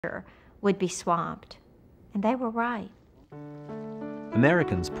would be swamped. And they were right.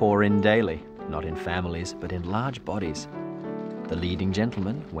 Americans pour in daily, not in families, but in large bodies. The leading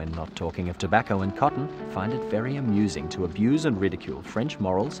gentlemen, when not talking of tobacco and cotton, find it very amusing to abuse and ridicule French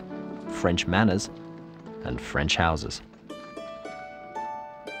morals, French manners, and French houses.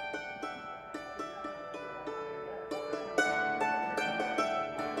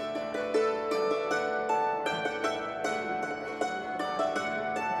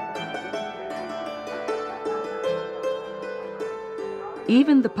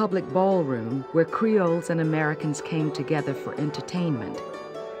 Even the public ballroom, where Creoles and Americans came together for entertainment,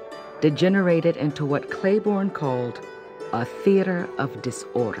 degenerated into what Claiborne called a theater of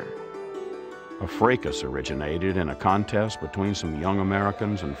disorder. A fracas originated in a contest between some young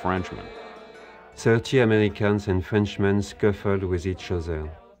Americans and Frenchmen. 30 Americans and Frenchmen scuffled with each other.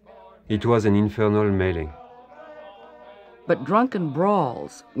 It was an infernal melee. But drunken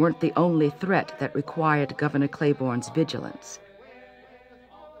brawls weren't the only threat that required Governor Claiborne's vigilance.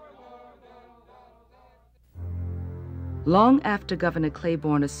 Long after Governor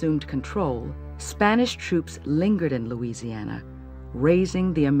Claiborne assumed control, Spanish troops lingered in Louisiana,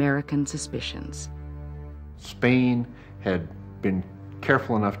 raising the American suspicions. Spain had been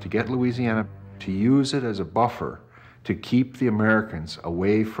careful enough to get Louisiana to use it as a buffer to keep the Americans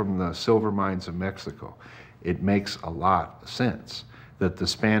away from the silver mines of Mexico. It makes a lot of sense that the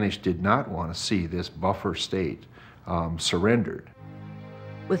Spanish did not want to see this buffer state surrendered.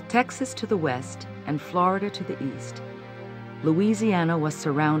 With Texas to the west and Florida to the east, Louisiana was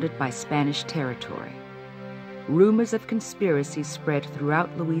surrounded by Spanish territory. Rumors of conspiracy spread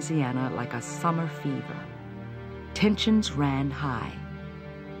throughout Louisiana like a summer fever. Tensions ran high.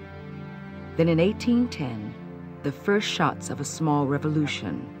 Then in 1810, the first shots of a small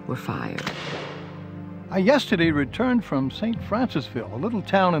revolution were fired. I yesterday returned from St. Francisville, a little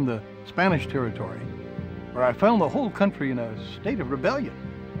town in the Spanish territory, where I found the whole country in a state of rebellion.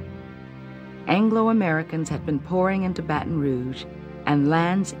 Anglo-Americans had been pouring into Baton Rouge and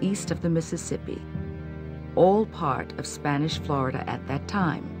lands east of the Mississippi, all part of Spanish Florida at that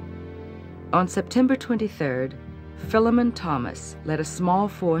time. On September 23rd, Philemon Thomas led a small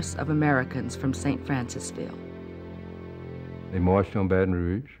force of Americans from St. Francisville. They marched on Baton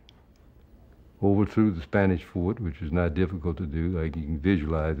Rouge, overthrew the Spanish fort, which was not difficult to do. Like you can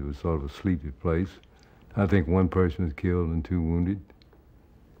visualize, it was sort of a sleepy place. I think one person was killed and 2 wounded.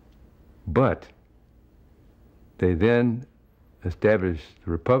 But they then established the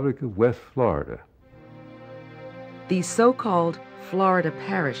Republic of West Florida. These so-called Florida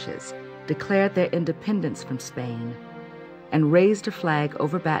parishes declared their independence from Spain and raised a flag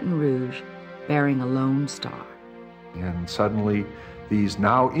over Baton Rouge bearing a lone star. And suddenly, these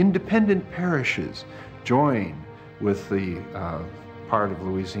now independent parishes join with the part of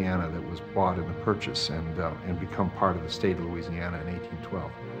Louisiana that was bought in the purchase and become part of the state of Louisiana in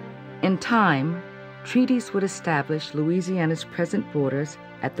 1812. In time, treaties would establish Louisiana's present borders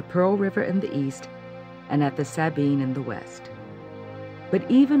at the Pearl River in the east and at the Sabine in the west. But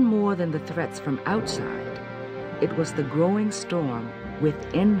even more than the threats from outside, it was the growing storm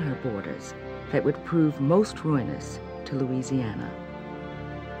within her borders that would prove most ruinous to Louisiana.